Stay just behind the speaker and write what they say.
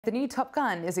The new Top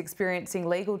Gun is experiencing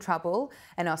legal trouble,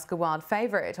 an Oscar Wilde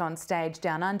favourite on stage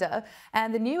Down Under,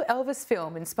 and the new Elvis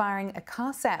film inspiring a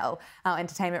car sale. Our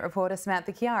entertainment reporter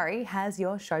Samantha Chiari has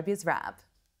your showbiz wrap.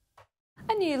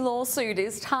 A new lawsuit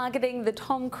is targeting the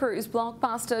Tom Cruise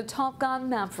blockbuster Top Gun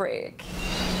Maverick.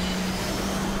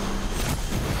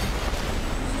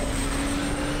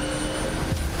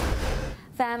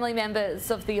 Family members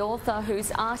of the author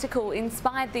whose article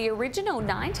inspired the original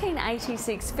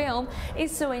 1986 film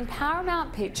is suing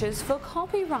Paramount Pictures for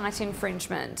copyright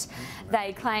infringement.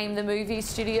 They claim the movie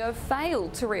studio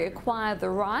failed to reacquire the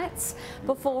rights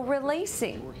before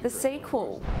releasing the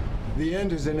sequel. The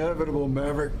end is inevitable,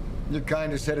 Maverick. You're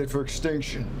kind of headed for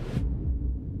extinction.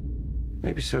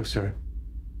 Maybe so, sir.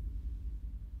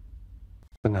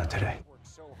 But not today.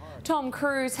 Tom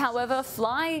Cruise, however,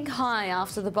 flying high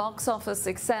after the box office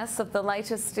success of the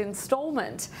latest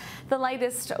instalment. The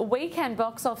latest weekend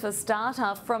box office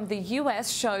data from the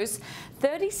US shows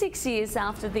 36 years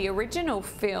after the original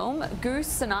film,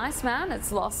 Goose and Iceman,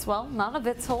 it's lost, well, none of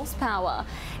its horsepower.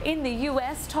 In the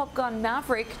US, Top Gun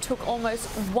Maverick took almost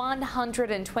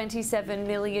 $127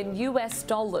 million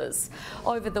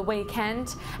over the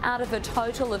weekend, out of a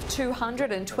total of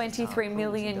 $223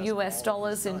 million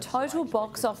in total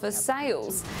box office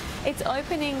sales. Its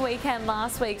opening weekend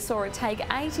last week saw it take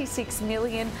 $86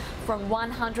 million from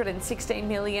 $116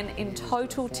 million in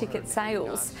total ticket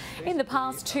sales. In the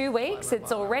past 2 weeks,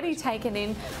 it's already taken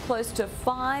in close to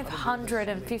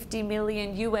 $550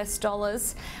 million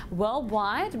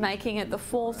worldwide, making it the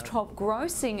fourth top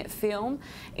grossing film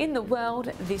in the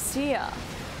world this year.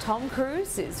 Tom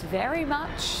Cruise is very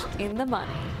much in the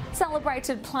money.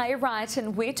 Celebrated playwright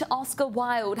and wit Oscar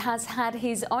Wilde has had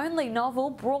his only novel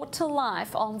brought to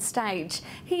life on stage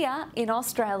here in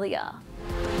Australia.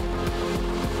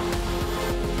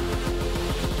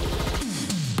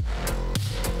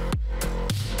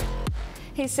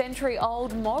 His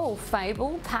century-old moral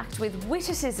fable, packed with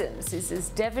witticisms, is as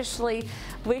devilishly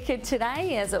wicked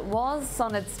today as it was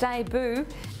on its debut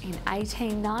in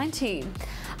 1890.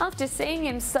 After seeing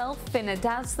himself in a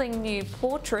dazzling new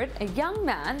portrait, a young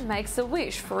man makes a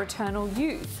wish for eternal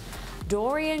youth.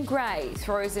 Dorian Gray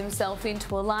throws himself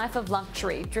into a life of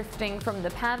luxury, drifting from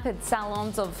the pampered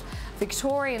salons of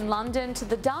Victorian London to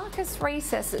the darkest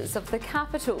recesses of the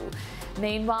capital.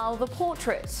 Meanwhile, the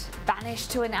portrait,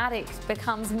 banished to an attic,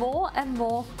 becomes more and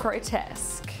more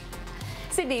grotesque.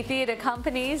 Sydney Theatre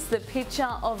Company's The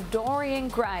Picture of Dorian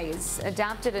Gray,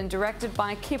 adapted and directed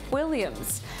by Kip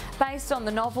Williams, based on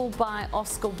the novel by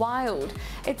Oscar Wilde.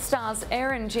 It stars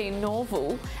Erin Jean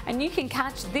Norville, and you can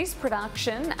catch this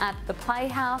production at the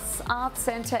Playhouse Arts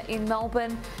Centre in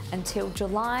Melbourne until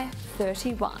July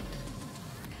 31.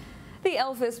 The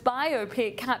Elvis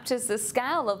biopic captures the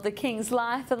scale of the King's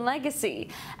life and legacy,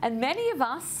 and many of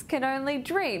us can only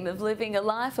dream of living a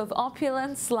life of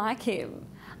opulence like him.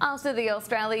 After the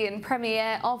Australian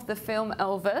premiere of the film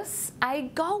Elvis, a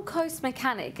Gold Coast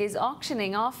mechanic is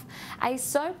auctioning off a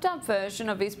soaped-up version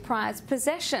of his prized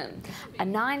possession, a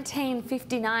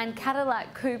 1959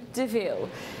 Cadillac Coupe de Ville.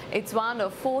 It's one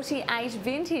of 48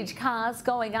 vintage cars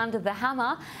going under the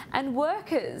hammer, and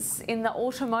workers in the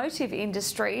automotive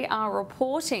industry are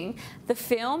reporting the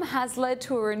film has led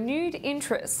to a renewed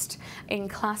interest in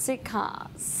classic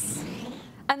cars.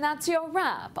 And that's your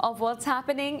wrap of what's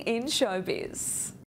happening in showbiz.